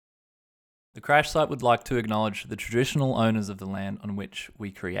The Crash Site would like to acknowledge the traditional owners of the land on which we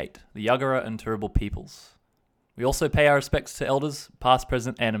create, the Yuggera and Turrbal peoples. We also pay our respects to elders, past,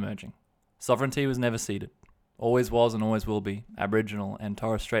 present, and emerging. Sovereignty was never ceded. Always was and always will be Aboriginal and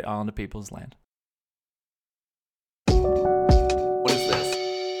Torres Strait Islander people's land. What is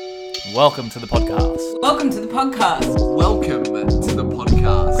this? Welcome to the podcast. Welcome to the podcast. Welcome to the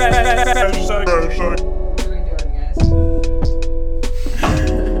podcast. What are we doing, guys?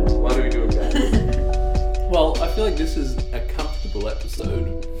 What are we doing, guys? Well, I feel like this is a comfortable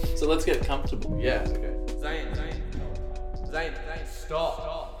episode, so let's get comfortable. Yeah, okay. Zane,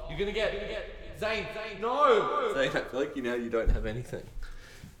 stop. You're gonna get, Zane, no! Zane, I feel like you don't have anything.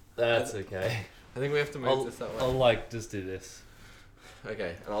 That's okay. I think we have to move this that way. I'll just do this.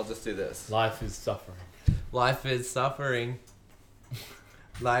 Okay, and I'll just do this. Life is suffering. Life is suffering.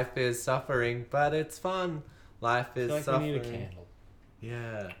 Life is suffering, but it's fun. Life is suffering. We need a candle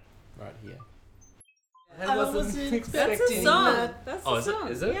Yeah. right here. I wasn't That's expecting a song. that. That's Oh, a is it? song.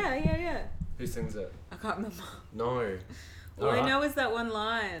 Is it? Yeah. Who sings it? I can't remember. No. All I Alright. know is that one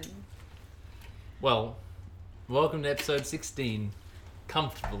line. Well, welcome to episode 16,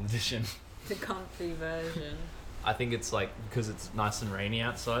 comfortable edition. The comfy version. I think it's because it's nice and rainy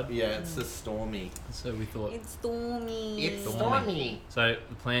outside, Yeah, it's the stormy. so we thought. It's stormy. It's stormy. So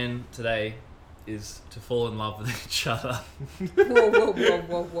the plan today is to fall in love with each other.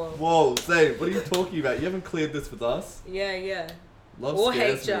 Whoa. Whoa, Zane, what are you talking about? You haven't cleared this with us? Yeah. Love Or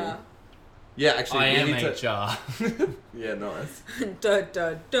scares me. HR. Yeah, actually, I we am need to... HR. Yeah, nice.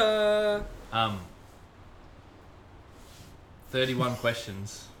 Duh. 31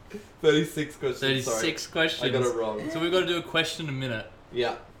 questions. 36 questions, 36 questions. I got it wrong. So we've got to do a question a minute.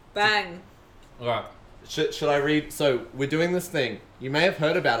 Yeah. Bang. Alright. Should I read? So, we're doing this thing. You may have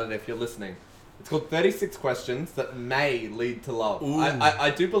heard about it if you're listening. It's called 36 Questions That May Lead to Love. Ooh.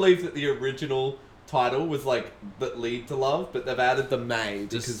 I do believe that the original title was that lead to love, but they've added the may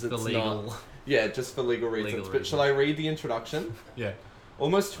because Just it's for legal. not. Yeah, just for legal reasons. Legal But shall I read the introduction? Yeah.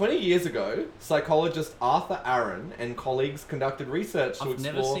 Almost 20 years ago, psychologist Arthur Aaron and colleagues conducted research to I've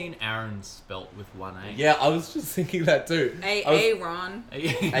explore... never seen Aaron spelt with one A. Yeah, I was just thinking that too. Aaron.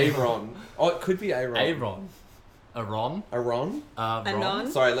 Aaron. Oh, it could be Aaron. Aaron. Aaron? Aaron? Ron?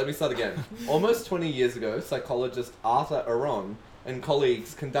 Anon? Sorry, let me start again. Almost 20 years ago, psychologist Arthur Aaron and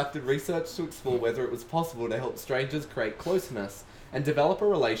colleagues conducted research to explore whether it was possible to help strangers create closeness and develop a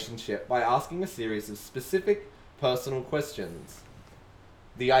relationship by asking a series of specific personal questions.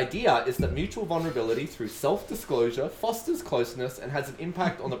 The idea is that mutual vulnerability through self-disclosure fosters closeness and has an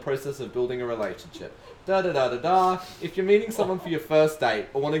impact on the process of building a relationship. If you're meeting someone for your first date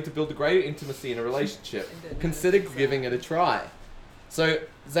or wanting to build a greater intimacy in a relationship, consider giving it a try. So,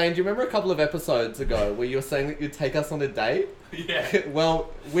 Zane, do you remember a couple of episodes ago where you were saying that you'd take us on a date? Yeah. Well,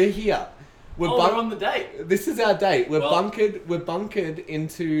 we're here. We're on the date. This is our date. We're Well- bunkered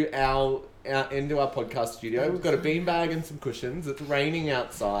into our podcast studio. We've got a beanbag and some cushions. It's raining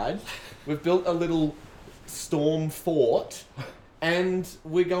outside. We've built a little storm fort, and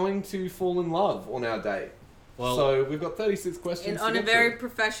we're going to fall in love on our date. Well, So we've got 36 questions. to On a get very through.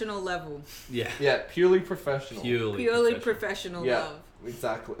 professional level. yeah. Yeah, purely professional. Purely professional Yeah, love.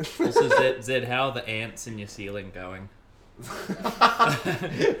 exactly. Also, Zed, how are the ants in your ceiling going?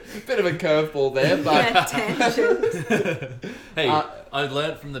 Bit of a curveball there, but Yeah, tangent. Hey, Uh, I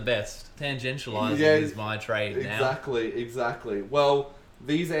learnt from the best. Tangentializing Yeah, is my trade now. exactly. Well,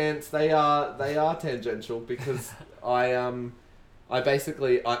 these ants, they are tangential because I'm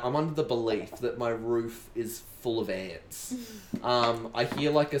under the belief that my roof is full of ants. I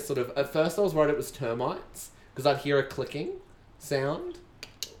hear a sort of, at first I was worried it was termites because I'd hear a clicking sound.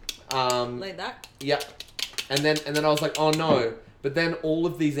 Like that. Yep. And then I was like, oh no. But then all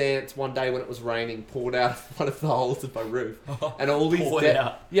of these ants one day when it was raining poured out of one of the holes of my roof. And all these Poured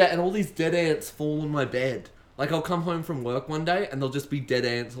out. and all these dead ants fall on my bed. Like I'll come home from work one day and there'll just be dead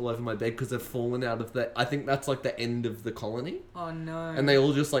ants all over my bed because they've fallen out of I think that's the end of the colony. Oh no. And they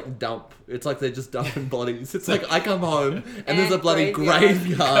all just dump. It's like they're just dumping bodies. It's like I come home and there's a Ant bloody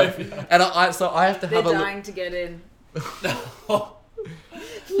graveyard. graveyard. And so I have to They're have a dying to get in. Ooh,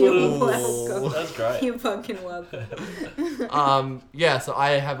 You're welcome. That's great. You're fucking welcome. yeah, so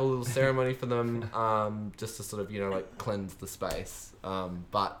I have a little ceremony for them, just to sort of, cleanse the space.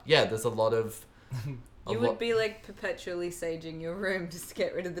 But yeah, there's a lot of... You would be perpetually saging your room just to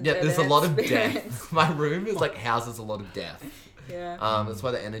get rid of the Yeah, dead there's a ant lot of spirits. death. My room is houses a lot of death. Yeah. That's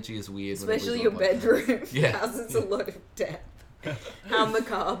why the energy is weird. Especially when your we do a podcast. bedroom. Yeah. Houses a lot of death. How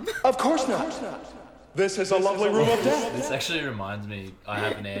macabre. Of course not. This is a lovely room of death. This actually reminds me, I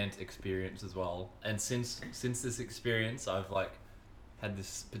have an ant experience as well. And since this experience, I've had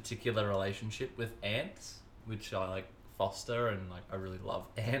this particular relationship with ants, which I like foster, and like I really love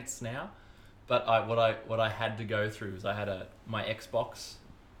ants now. But what I had to go through was I had my Xbox,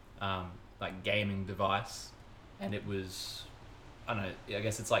 like gaming device, and it was, I don't know, I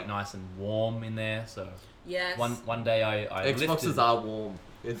guess it's like nice and warm in there. So Yes. one day I Xboxes lifted, are warm.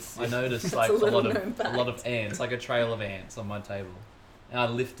 It's I noticed That's like a a little lot known of ants, like a trail of ants on my table, and I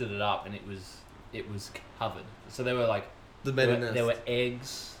lifted it up, and it was covered. So there were like the there were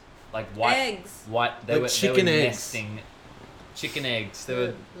eggs, like white Eggs. they were chicken eggs. nesting chicken eggs.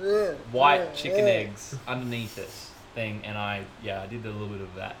 There were white chicken eggs underneath this thing, and I did a little bit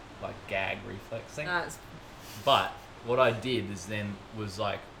of that like gag reflex thing. That's But what I did was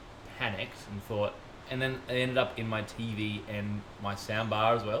like panicked and thought, and then it ended up in my TV and my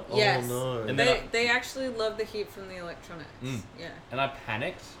soundbar as well. Yes. Oh no. And then they actually love the heat from the electronics. Mm. Yeah. And I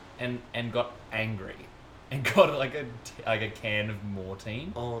panicked and got angry and got like a can of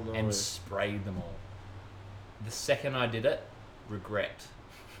Mortein Oh no. and sprayed them all. The second I did it, regret.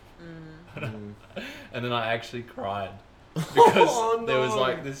 Mm. And then I actually cried because Oh, there was no.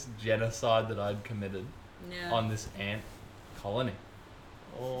 like this genocide that I'd committed Yeah. on this ant colony.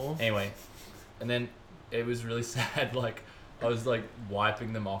 Oh. Anyway, and then it was really sad. Like I was like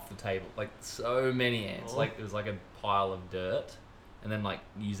wiping them off the table, like so many ants. Oh. Like it was like a pile of dirt, and then like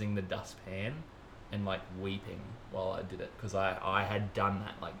using the dustpan and like weeping while I did it because I had done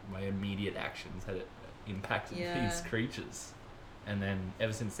that. Like my immediate actions had impacted Yeah. these creatures, and then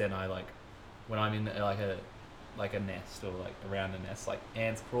ever since then I like when I'm in like a nest or like around a nest, like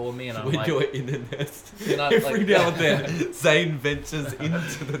ants crawl on me, and I'm When like, you're in a nest, You know, every like- now and then, Zane ventures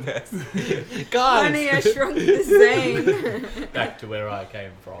into the nest. Guys, Honey, I shrunk the Zane. back to where I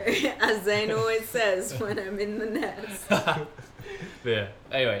came from. As Zane always says when I'm in the nest. Yeah.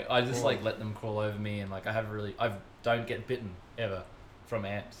 Anyway, I just like let them crawl over me, and like I don't get bitten ever from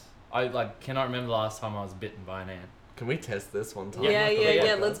ants. I like cannot remember the last time I was bitten by an ant. Can we test this one time? Yeah, Yeah.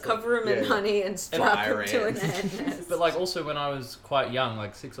 yeah. Let's cover him in Yeah. honey and strap him Fire to an ants. ant nest. But like also when I was quite young,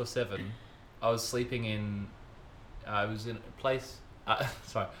 like 6 or 7, I was sleeping in. I was in a place.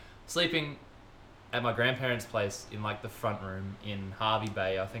 Sleeping at my grandparents' place in like the front room in Harvey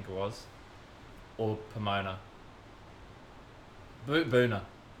Bay, I think it was, or Pomona. Boona.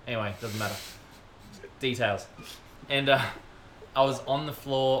 Anyway, doesn't matter. Details. And I was on the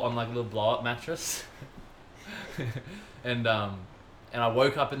floor on like a little blow-up mattress, and I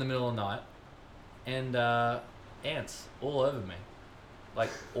woke up in the middle of the night, and ants all over me, like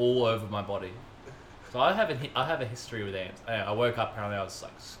all over my body. So I have a history with ants. I woke up, apparently I was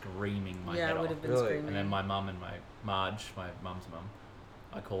like screaming my Yeah, head I would off. have been Really? screaming. And then my mum and my mum's mum,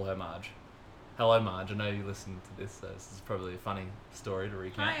 I call her Marge. Hello, Marge. I know you listen to this, so this is probably a funny story to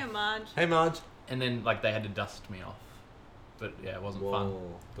recount. Hiya, Marge. Hey, Marge. And then like they had to dust me off, but yeah, it wasn't fun.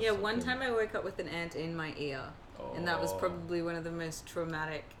 That's Yeah, not one good. time I woke up with an ant in my ear, and that was Oh. probably one of the most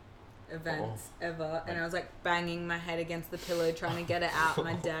traumatic events ever. And I was like banging my head against the pillow trying to get it out.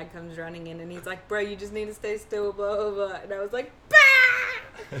 My dad comes running in, and he's like, "Bro, you just need to stay still." Blah blah blah. And I was like, "Bah!"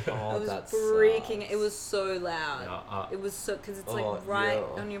 Oh, I was that freaking. sucks. It was so loud. Yeah, It was so because it's Oh, like right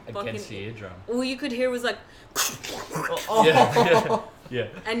yeah. on your against the fucking. eardrum. All you could hear was like, Yeah.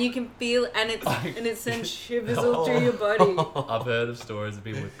 and you can feel, and it sends shivers all through your body. I've heard of stories of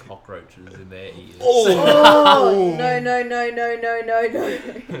people with cockroaches in their ears. Oh no!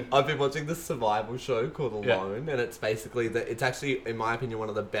 I've been watching this survival show called Yeah. Alone, and it's basically it's actually, in my opinion, one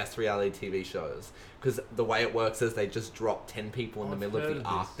of the best reality TV shows because the way it works is they just drop 10 people in the I've middle of heard the of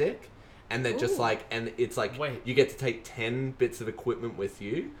this. Arctic, and they're just Ooh. like, and it's like Wait. you get to take 10 bits of equipment with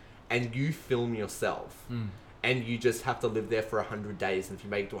you, and you film yourself. Mm. And you just have to live there for 100 days, and if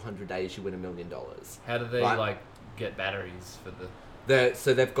you make it to 100 days, you win $1 million. How do they Right. like get batteries for the?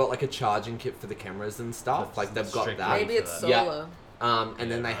 So they've got like a charging kit for the cameras and stuff. That's Like they've got strictly- that. Maybe it's Yeah. solar. And then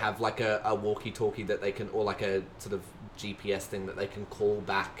Yeah, they right. have like a walkie-talkie that they can, or like a sort of GPS thing that they can call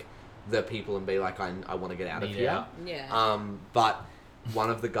back the people and be like, I want to get out of Need here. out. Yeah. But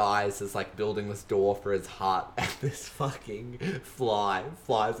one of the guys is like building this door for his hut, and this fucking fly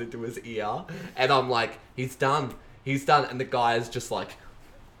flies into his ear, and I'm like, he's done, and the guy is just like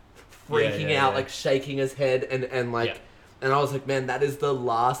freaking Yeah, out, yeah. like shaking his head, and like. Yeah. And I was like, man, that is the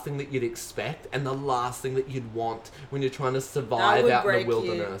last thing that you'd expect, and the last thing that you'd want when you're trying to That survive would out in the break you.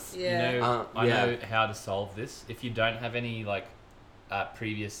 wilderness. Yeah. You know, I yeah. know how to solve this. If you don't have any like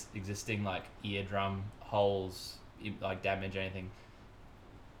previous existing like eardrum holes, like damage or anything,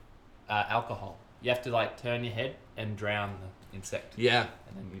 alcohol. You have to like turn your head and drown the insect, Yeah.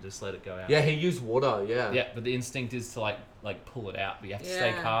 and then you just let it go out. Yeah, he used water, yeah. Yeah, but the instinct is to like pull it out. But you have to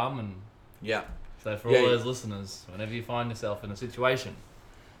stay Yeah. calm and Yeah. So for Yeah, all yeah. those listeners, whenever you find yourself in a situation,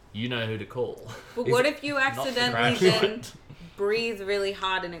 you know who to call. But what if you Not the accidentally crash then light. breathe really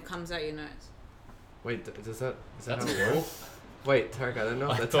hard and it comes out your nose? Wait, is that That's how it cool. works? Wait, Tarek, I don't know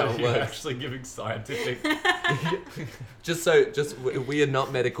if I that's how thought it you were works. actually giving scientific. We are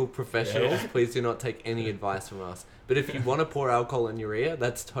not medical professionals. Yeah. Please do not take any advice from us. But if you want to pour alcohol in your ear,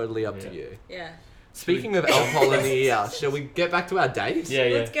 that's totally up to Yeah. you. Yeah. Speaking of alcohol in the ear, shall we get back to our date? Yeah,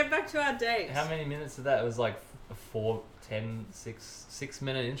 yeah. Let's get back to our date. How many minutes of that? It was like a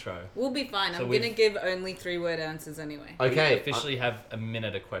 6-minute intro. We'll be fine. So I'm we've- going to give only 3-word answers anyway. Okay, We officially have a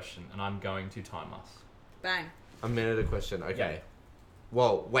minute a question, and I'm going to time us. Bang. a minute a question. Okay. Yeah.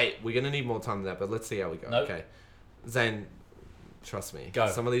 Well, wait, we're going to need more time than that, but let's see how we go. Nope. Okay. Zane, trust me. Go.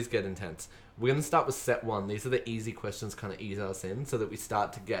 Some of these get intense. We're going to start with set one. These are the easy questions, kind of ease us in so that we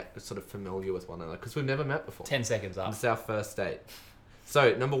start to get sort of familiar with one another because we've never met before. 10 seconds up. This is our first date.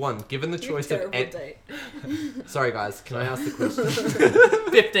 So, number one, given the choice of... Terrible date. Sorry, guys, can I ask the question?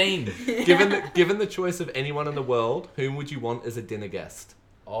 15. given the choice of anyone in the world, whom would you want as a dinner guest?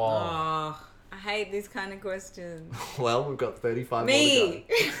 Oh. Oh, I hate these kind of questions. Well, we've got 35 Me.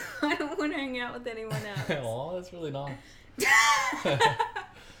 more to I don't want to hang out with anyone else. Oh, that's really nice.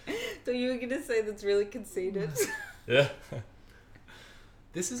 So you were going to say that's really conceited? Yeah.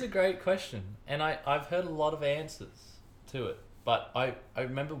 This is a great question, and I've heard a lot of answers to it, but I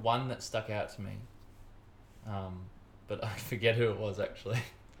remember one that stuck out to me, but I forget who it was actually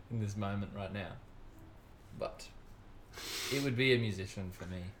in this moment right now. But it would be a musician for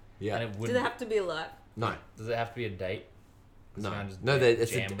me. Yeah. And it Does wouldn't. it have to be alive? No. Does it have to be a date? No, Can I just no.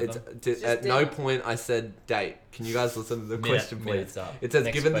 It's jam with them? at Just no dinner. point I said date. Can you guys listen to the question, please? Minutes up. It says,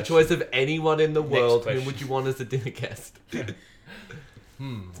 Next given question. the choice of anyone in the Next world, whom question. would you want as a dinner guest?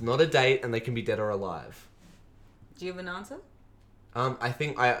 It's not a date, and they can be dead or alive. Do you have an answer? I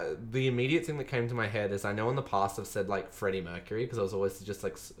think the immediate thing that came to my head is I know in the past I've said like Freddie Mercury because I was always just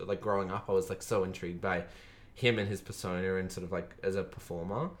like growing up I was like so intrigued by him and his persona and sort of like as a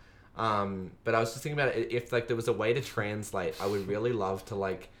performer. But I was just thinking about it, if like there was a way to translate, I would really love to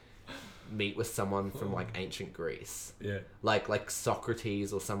like meet with someone from like ancient Greece. Yeah. Like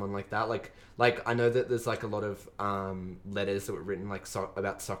Socrates or someone like that. Like I know that there's like a lot of letters that were written like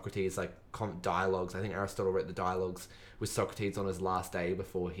about Socrates, like dialogues. I think Aristotle wrote the dialogues with Socrates on his last day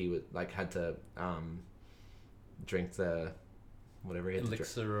before he would like had to drink the whatever he had to drink.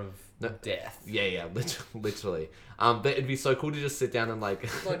 Elixir of No. death. Yeah, literally. But it'd be so cool to just sit down and like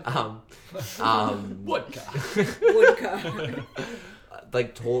Vodka. Vodka. Woodcut.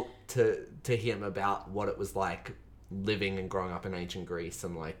 like talk to him about what it was like living and growing up in ancient Greece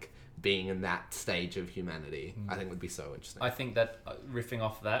and like being in that stage of humanity. I think would be so interesting. I think that riffing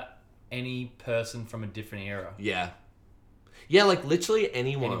off that, any person from a different era, Yeah, like literally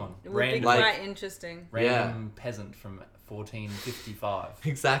anyone. anyone, It would be random, Like- quite interesting. random peasant from 1455.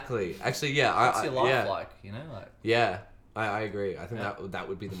 Exactly. Actually, yeah. What's your life yeah. like? You know, like. Yeah, I agree. I think Yeah. that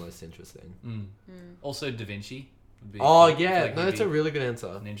would be the most interesting. Also, Da Vinci. Would be, Oh I feel yeah, like no, he'd that's a be really good answer.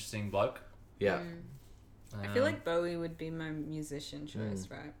 an interesting bloke. Yeah, I feel like Bowie would be my musician choice,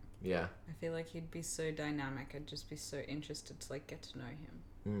 right? yeah. I feel like he'd be so dynamic. I'd just be so interested to like get to know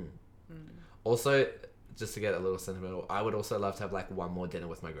him. Also, just to get a little sentimental, I would also love to have like one more dinner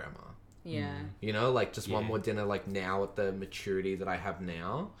with my grandma. Yeah. You know, like just one Yeah. more dinner, like now at the maturity that I have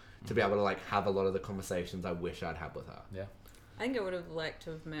now, to be able to like have a lot of the conversations I wish I'd had with her. Yeah. I think I would have liked to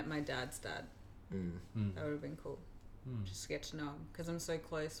have met my dad's dad. That would have been cool. Just to get to know him. Because I'm so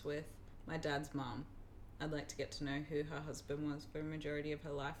close with my dad's mom. I'd like to get to know who her husband was for a majority of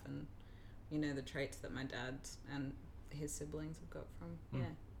her life and, you know, the traits that my dad and his siblings have got from.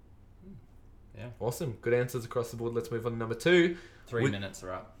 Yeah. Awesome, good answers across the board. Let's move on to number 2. 3 Would- minutes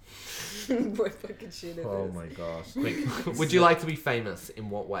are up. Boy, fucking shit it is. my gosh! Quick, would you like to be famous? In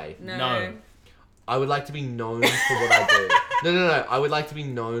what way? No. I would like to be known for what I do. No. I would like to be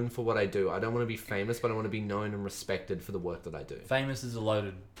known for what I do. I don't want to be famous, but I want to be known and respected for the work that I do. Famous is a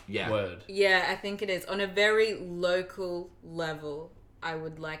loaded Yeah. word. Yeah, I think it is. On a very local level, I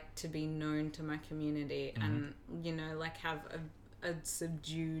would like to be known to my community and, you know, like have a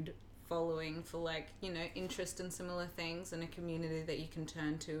subdued following for like, you know, interest in similar things and a community that you can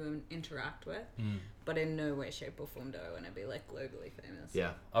turn to and interact with. But in no way, shape or form do I want to be like globally famous.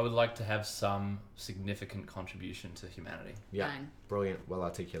 Yeah. I would like to have some significant contribution to humanity. Yeah. Bang. Brilliant. Well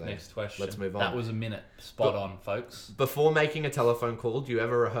articulated. Next question. Let's move on. That was a minute. Spot on, folks. Before making a telephone call, do you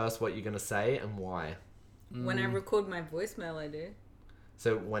ever rehearse what you're going to say and why? When I record my voicemail, I do.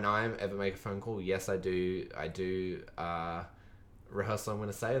 So when I ever make a phone call, yes, I do rehearse what I'm going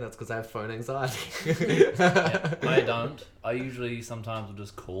to say, and that's because I have phone anxiety. Yeah, I don't. I usually sometimes will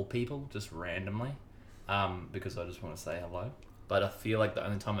just call people just randomly, because I just want to say hello. But I feel like the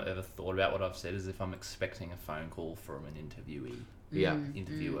only time I've ever thought about what I've said is if I'm expecting a phone call from an interviewer.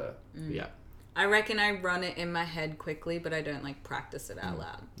 Yeah. I reckon I run it in my head quickly, but I don't like practice it out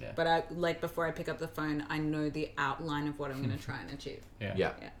loud. Yeah. But I like before I pick up the phone, I know the outline of what I'm going to try and achieve.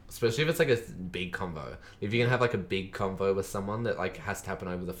 Yeah. Especially if it's like a big convo. If you can have like a big convo with someone that like has to happen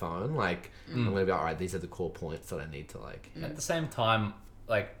over the phone, like I'm gonna be like, all right, these are the core points that I need to like. At the same time,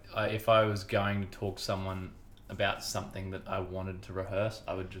 like if I was going to talk to someone about something that I wanted to rehearse,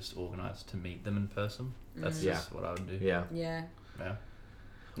 I would just organise to meet them in person. That's just what I would do. Yeah. Yeah. Yeah.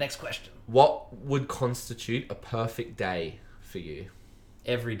 Next question. What would constitute a perfect day for you?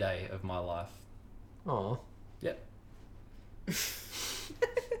 Every day of my life. Oh. Yep.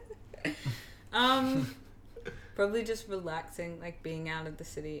 Probably just relaxing, like being out of the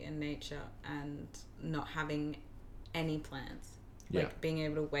city in nature and not having any plans. Like being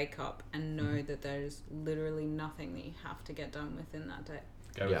able to wake up and know that there's literally nothing that you have to get done within that day.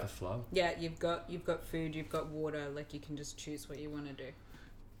 Go with the flow. Yeah, you've got food, you've got water, like you can just choose what you want to do.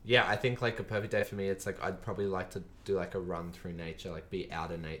 Yeah, I think like a perfect day for me, it's like I'd probably like to do like a run through nature, like be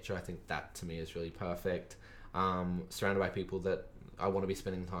out in nature. I think that to me is really perfect. Surrounded by people that I want to be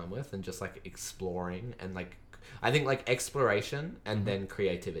spending time with and just like exploring and like I think like exploration and then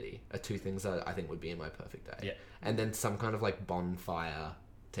creativity are two things that I think would be in my perfect day. Yeah. And then some kind of like bonfire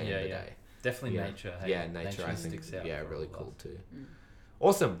to end the day. Definitely nature. Hey? Yeah, nature I think sticks out. really cool too.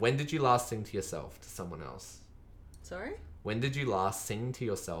 Awesome. When did you last sing to yourself, to someone else? Sorry? When did you last sing to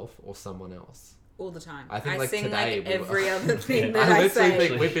yourself or someone else? All the time. I think like sing today like every other thing that I I literally say.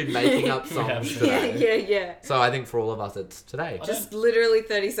 think we've been making up songs today. Yeah. So I think for all of us it's today. Just literally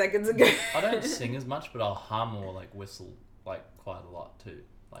 30 seconds ago. I don't sing as much, but I'll hum or like whistle like quite a lot too.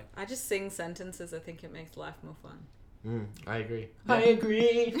 Like I just sing sentences. I think it makes life more fun. I agree. Yeah. I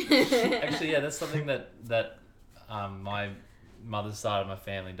agree. Actually, yeah, that's something that my mother's side of my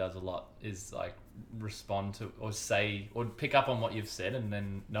family does a lot is like respond to or say or pick up on what you've said and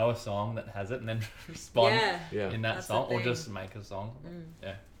then know a song that has it and then respond in that That's song the or thing. just make a song.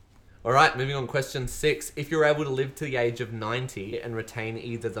 Yeah. All right, moving on. Question 6. If you're able to live to the age of 90 and retain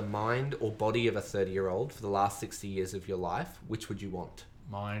either the mind or body of a 30-year-old for the last 60 years of your life, which would you want?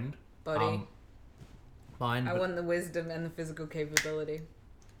 Mind. Body. Mind. I but want the wisdom and the physical capability.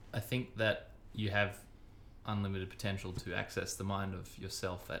 I think that you have unlimited potential to access the mind of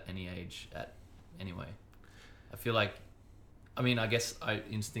yourself at any age, anyway. I feel like, I guess I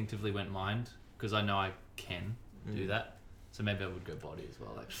instinctively went mind because I know I can do that. So maybe I would go body as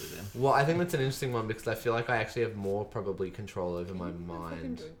well, actually, then. Well, I think that's an interesting one because I feel like I actually have more probably control over my Fucking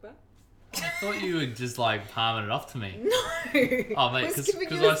mind. drink that. I thought you were just like palming it off to me. No. Oh, mate, I was because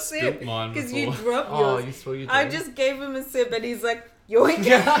giving you I a sip, spilt mine Because before. you dropped Oh, yours. you saw your drink? I just gave him a sip and he's like,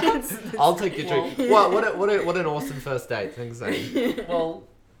 yoink. I'll take your drink. What an awesome first date. Thanks, Zane. Well,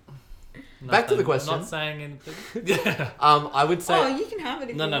 Back to the question. Not saying anything. Yeah. I would say... Oh, you can have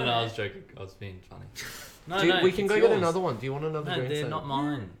it if No, you no, want no. I it. was joking. I was being funny. No, Dude, no. we can it's go get yours. another one. Do you want another No, drink? they're Sam? not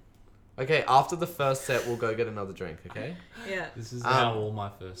mine. Okay, after the first set, we'll go get another drink, okay? Yeah. This is how all my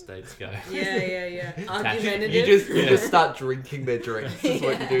first dates go. Yeah. Argumentative. You just start drinking their drinks. That's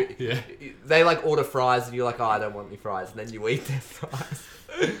what you do. Yeah. They like order fries and you're like, oh, I don't want any fries. And then you eat their fries.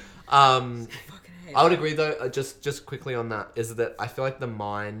 Fucking hate I would that. agree though, just quickly on that, is that I feel like the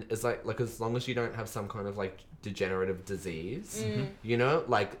mind is like as long as you don't have some kind of like degenerative disease, you know,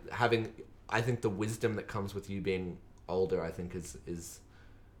 like having, I think the wisdom that comes with you being older, I think is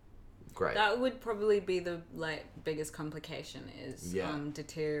great. That would probably be the biggest complication is Yeah.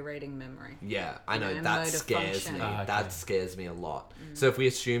 Deteriorating memory. Yeah, I know, and that mode of scares function. me. Ah, okay. That scares me a lot. So if we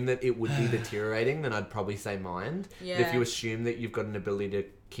assume that it would be deteriorating, then I'd probably say mind. But if Yeah. you assume that you've got an ability to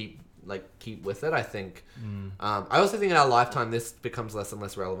keep with it, I think. I also think in our lifetime this becomes less and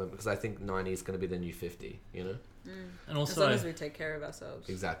less relevant because I think 90 is going to be the new 50. You know, And As also, long as we take care of ourselves.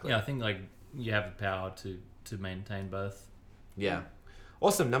 exactly. yeah, I think like you have the power to maintain both. Yeah.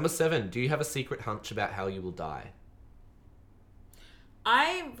 Awesome. Number 7. Do you have a secret hunch about how you will die?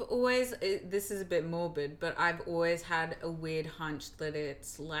 I've always, this is a bit morbid, but I've always had a weird hunch that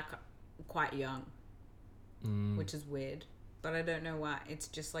it's like quite young, which is weird, but I don't know why. It's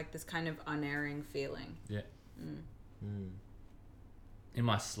just like this kind of unerring feeling. Yeah. In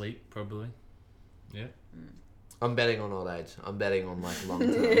my sleep, probably. Yeah. I'm betting on old age. I'm betting on like long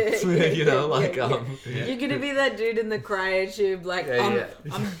term. You know, like You're gonna be that dude in the cryotube, like Yeah,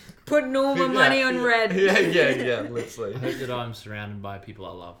 I'm putting all my money on red. yeah, literally. I hope that I'm surrounded by people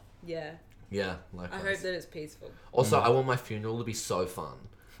I love. Yeah. Yeah, I likewise. hope that it's peaceful. Also, I want my funeral to be so fun.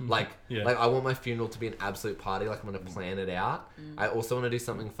 Like, Yeah. like I want my funeral to be an absolute party. Like, I'm gonna plan it out. I also want to do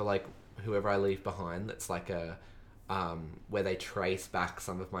something for like whoever I leave behind. That's like a where they trace back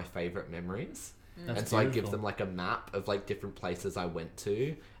some of my favorite memories. That's And so I give beautiful. them like a map of like different places I went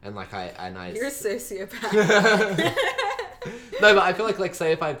to, and like I You're a sociopath. no, but I feel like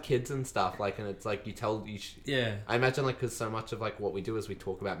say if I have kids and stuff, like, and it's like Yeah. I imagine like because so much of like what we do is we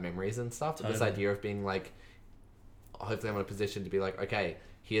talk about memories and stuff. But this Totally. idea of being like, hopefully I'm in a position to be like, okay,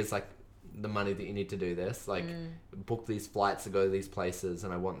 here's like the money that you need to do this, like book these flights to go to these places,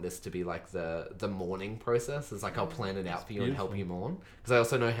 and I want this to be like the mourning process. It's like I'll plan it out for you and help you mourn, because I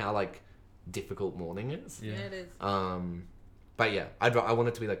also know how like difficult mourning is. Yeah. It is. But yeah, I want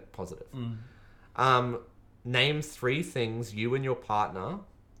it to be like positive. Name 3 things you and your partner,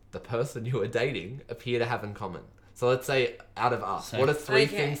 the person you are dating, appear to have in common. So let's say out of us, Same. what are 3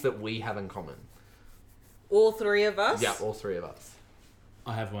 Okay. things that we have in common? All 3 of us? Yeah, all 3 of us.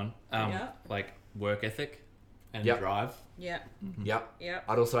 I have one. Yeah. Like work ethic and Yep. drive. Yeah. Yep. Yeah.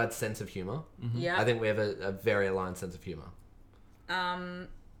 I'd also add sense of humor. Yeah. I think we have a very aligned sense of humor. Um,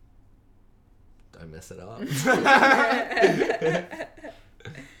 Don't mess it up.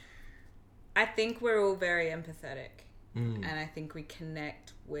 I think we're all very empathetic, Mm. and I think we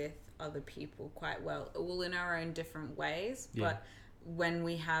connect with other people quite well, all in our own different ways. Yeah. But when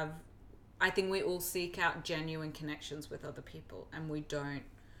we have, I think we all seek out genuine connections with other people, and we don't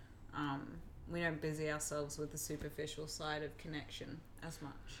busy ourselves with the superficial side of connection as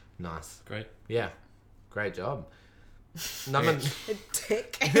much. Nice. Great. Yeah. Great job. Number A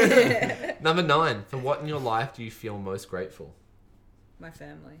tick. number 9. For what in your life do you feel most grateful? My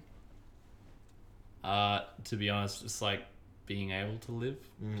family. To be honest, just like being able to live,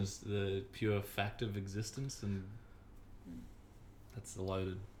 just the pure fact of existence, and that's a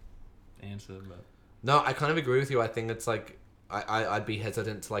loaded answer, but No, I kind of agree with you. I think it's like I'd be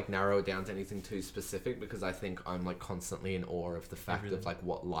hesitant to like narrow it down to anything too specific, because I think I'm like constantly in awe of the fact of like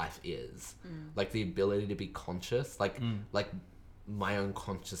what life is, like the ability to be conscious, like my own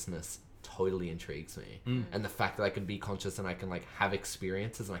consciousness totally intrigues me, and the fact that I can be conscious and I can like have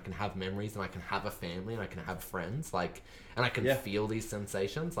experiences and I can have memories and I can have a family and I can have friends, like, and I can feel these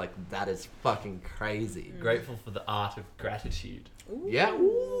sensations, like that is fucking crazy. grateful for the art of gratitude. Yeah.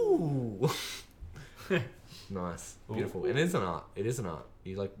 Ooh. Nice. Beautiful. It is an art. It is an art.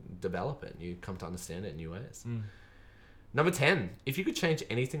 You like develop it and you come to understand it in new ways. Number 10. If you could change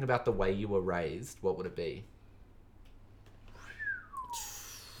anything about the way you were raised, what would it be?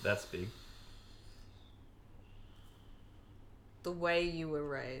 That's big. The way you were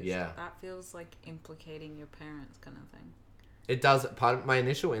raised. Yeah. That feels like implicating your parents kind of thing. It does. Part of my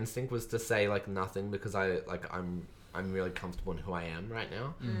initial instinct was to say like nothing, because I'm really comfortable in who I am right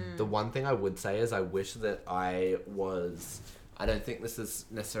now. The one thing I would say is I wish that I don't think this is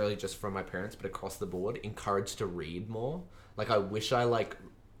necessarily just from my parents, but across the board, encouraged to read more. Like I wish I like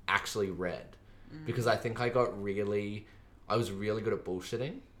actually read, because I think I was really good at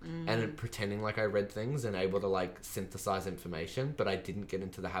bullshitting and pretending like I read things and able to like synthesize information, but I didn't get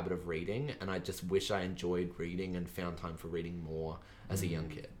into the habit of reading, and I just wish I enjoyed reading and found time for reading more as a young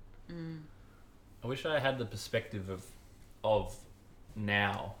kid. I wish I had the perspective of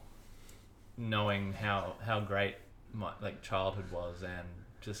now, knowing how great my like childhood was, and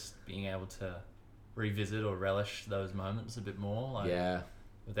just being able to revisit or relish those moments a bit more, like, Yeah.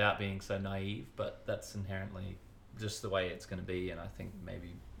 without being so naive. But that's inherently just the way it's going to be, and I think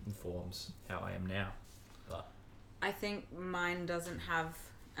maybe informs how I am now. But I think mine doesn't have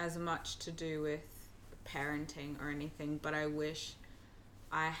as much to do with parenting or anything, but I wish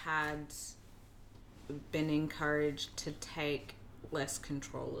I had been encouraged to take less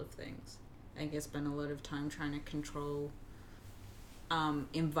control of things. I think I spent a lot of time trying to control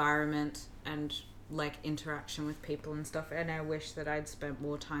environment and like interaction with people and stuff, and I wish that I'd spent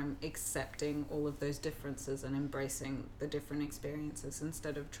more time accepting all of those differences and embracing the different experiences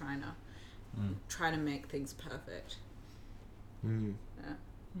instead of trying to make things perfect. Yeah.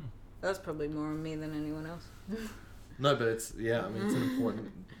 That's probably more on me than anyone else. No, but it's I mean it's an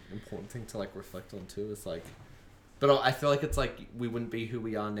important thing to like reflect on too. It's like, but I feel like it's like we wouldn't be who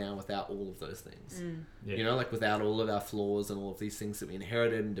we are now without all of those things. yeah. You know, like without all of our flaws and all of these things that we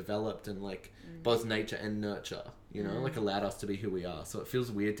inherited and developed, and like both nature and nurture, you know, like allowed us to be who we are. So it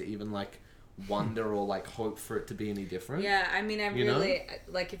feels weird to even like wonder or like hope for it to be any different. Yeah, I mean, I You know? really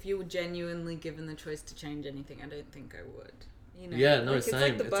like if you were genuinely given the choice to change anything, I don't think I would. You know? Yeah, no, like, it's like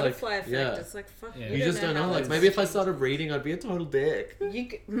same. the It's like- butterfly effect. yeah. It's like fuck. Yeah. We You just don't know. how Like this maybe if I changes. started reading, I'd be a total dick. You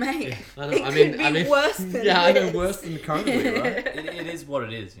could, mate. I don't- It I could mean- be worse than yeah, I know this. worse than currently, right? It is what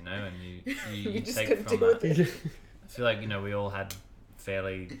it is, you know, and you You just take gotta from deal with that. it. I feel like, you know, we all had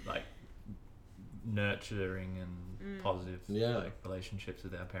fairly like nurturing and positive Yeah. like relationships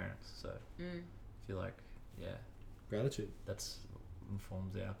with our parents. So I feel like, yeah, Gratitude. that's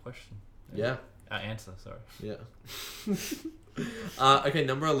informs our question. Yeah. Our answer, sorry. Yeah. Okay,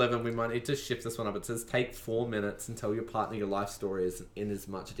 number 11. We might need to shift this one up. It says take 4 minutes and tell your partner your life story in as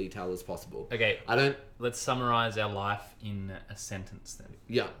much detail as possible. Okay, I don't. let's summarize our life in a sentence then.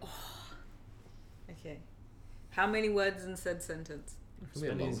 Yeah. Okay. How many words in said sentence? Can be a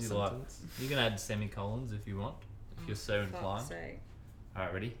Spend long as you like. sentence. You can add semicolons if you want, if you're so Fuck's inclined. sake.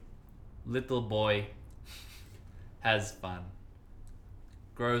 Alright, ready? Little boy has fun.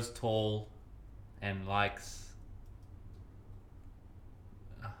 Grows tall and likes.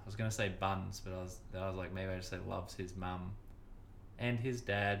 I was gonna say buns, but I was like, maybe I just say loves his mum and his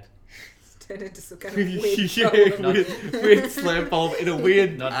dad. It's turned into some kind of weird Yeah, problem. weird slam poem in a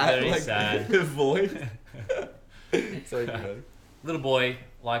weird, Not very sad. voice. So good. Little boy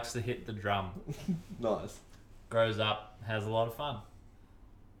likes to hit the drum. Nice. Grows up, has a lot of fun.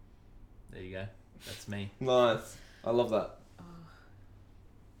 There you go. That's me. Nice. I love that.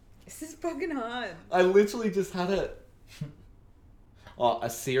 This is fucking hard. I literally just had it. Oh, a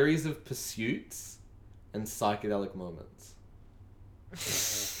series of pursuits and psychedelic moments.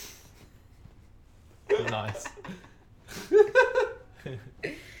 Nice.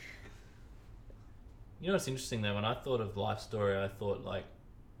 You know what's interesting though? When I thought of life story, I thought like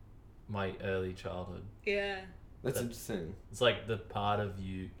my early childhood. Yeah. That's That- interesting. It's like the part of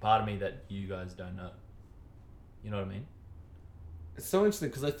me that you guys don't know. You know what I mean? It's so interesting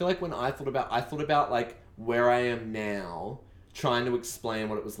because I feel like when I thought about like where I am now, trying to explain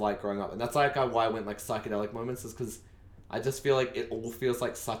what it was like growing up, and that's like why I went like psychedelic moments, is because I just feel like it all feels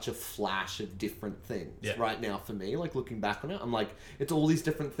like such a flash of different things Yeah. right now for me. Like looking back on it, I'm like, it's all these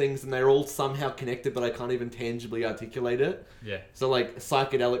different things and they're all somehow connected, but I can't even tangibly articulate it. Yeah. So like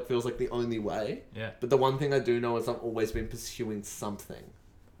psychedelic feels like the only way. Yeah. But the one thing I do know is I've always been pursuing something.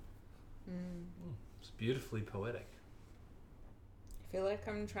 It's beautifully poetic. I feel like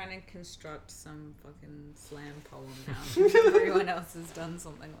I'm trying to construct some fucking slam poem now. Everyone else has done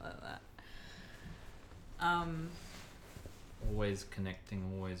something like that. Always connecting,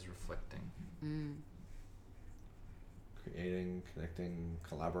 always reflecting. Creating, connecting,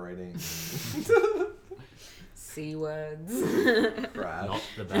 collaborating. C words. Crap. Not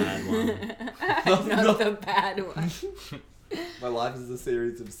the bad one. Not the bad one. My life is a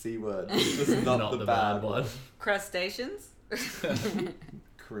series of C words. Just not, the bad one. Crustaceans.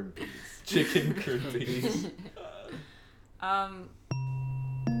 Crimpies. Chicken crimpies.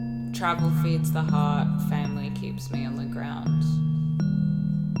 Travel feeds the heart. Family keeps me on the ground.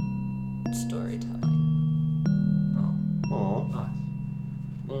 Storytelling. Aw,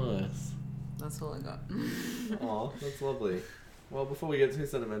 Nice. nice. That's all I got. Aw, that's lovely. Well, before we get too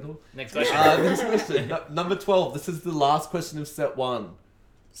sentimental, Next question. next question. Number 12. This is the last question of set 1.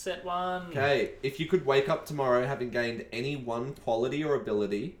 Set one. Okay, if you could wake up tomorrow having gained any one quality or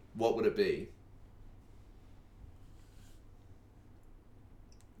ability, what would it be?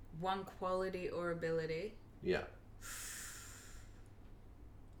 One quality or ability. Yeah.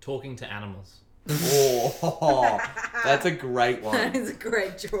 Talking to animals. Oh, that's a great That one. is a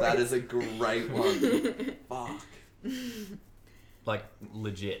great choice. That is a great one. Fuck. Like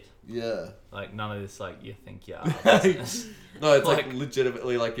legit. Yeah. Like none of this like you think you are. No, it's like Like-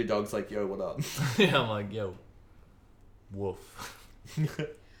 legitimately like your dog's like, yo, what up? Yeah, I'm like, yo, woof.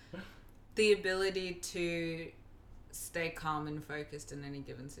 The ability to stay calm and focused in any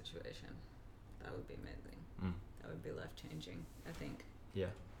given situation. That would be amazing. Mm. That would be life changing, I think. Yeah.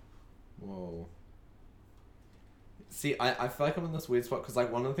 Whoa. See, I feel like I'm in this weird spot because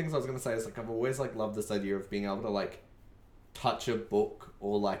like one of the things I was gonna say is like I've always like loved this idea of being able to like touch a book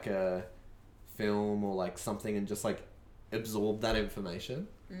or like a film or like something and just like absorb that information.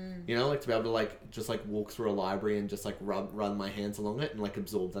 You know, like to be able to like just like walk through a library and just like run my hands along it and like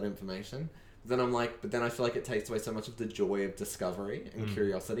absorb that information. But then I'm like, but then I feel like it takes away so much of the joy of discovery and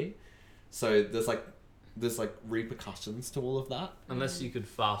curiosity. So there's like repercussions to all of that. Unless you could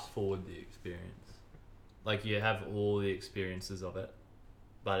fast forward the experience. Like you have all the experiences of it,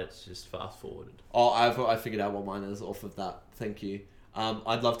 but it's just fast forwarded. Oh, I figured out what mine is off of that. Thank you.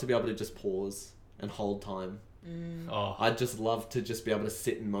 I'd love to be able to just pause and hold time Oh, I'd just love to just be able to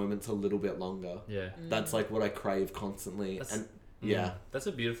sit in moments a little bit longer. yeah. That's like what I crave constantly. That's- And yeah. That's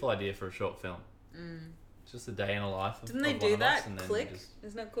a beautiful idea for a short film. It's just a day in a life of, Didn't they of do one of that? us, and then Click? just-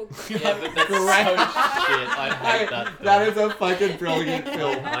 Isn't that called Click? Yeah, but that's so shit. I hate that film. That is a fucking brilliant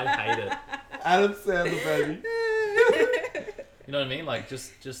film. I hate it. Adam Sandler, baby. You know what I mean? Like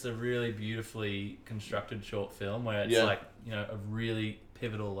just a really beautifully constructed short film where it's Yeah. like, you know, a really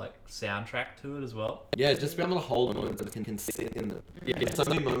pivotal like soundtrack to it as well. Yeah, just be able to hold moments and can sit in them. Yeah. It's so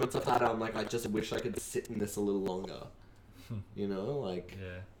many moments I've had. I'm like, I just wish I could sit in this a little longer. You know, like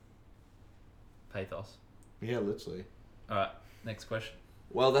Yeah. Pathos. yeah, literally. All right, next question.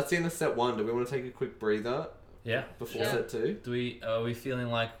 Well, that's the end of set 1. Do we want to take a quick breather Yeah. before Sure. set 2? Are we feeling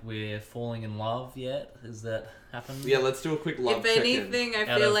like we're falling in love yet? Has that happened? Yeah, let's do a quick love If check-in. anything, I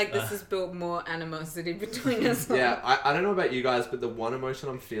Out feel of, like this has built more animosity between us. all. Yeah, I don't know about you guys, but the one emotion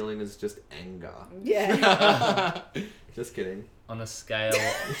I'm feeling is just anger. Yeah. Just kidding. On a scale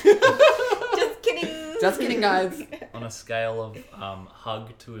Just kidding. Just kidding, guys. on a scale of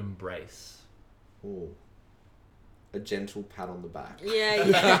hug to embrace. Ooh. A gentle pat on the back. Yeah,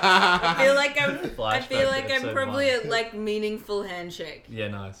 yeah. I feel like I'm Flashback to episode probably 1. at like meaningful handshake. Yeah,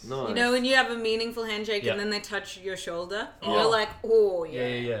 nice. Nice. You know when you have a meaningful handshake Yeah. and then they touch your shoulder and Oh. you're like, oh Yeah,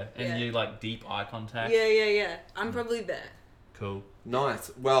 yeah. yeah. And Yeah. you like deep eye contact. Yeah. I'm probably there. Cool.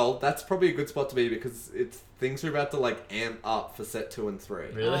 Nice. Well, that's probably a good spot to be because things are about to like amp up for set 2 and 3.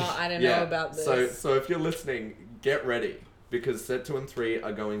 Really? Oh, I don't Yeah. know about this. So if you're listening, get ready because set 2 and 3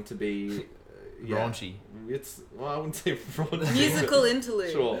 are going to be Raunchy. I wouldn't say raunchy. Musical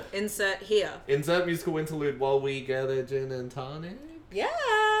interlude. Sure. Insert here. Insert musical interlude while we gather gin and tonic. Yeah.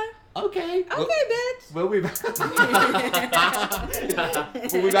 Okay. Okay, bitch. We'll be back.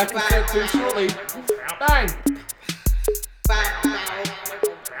 We'll be back to set 2 shortly. Bang.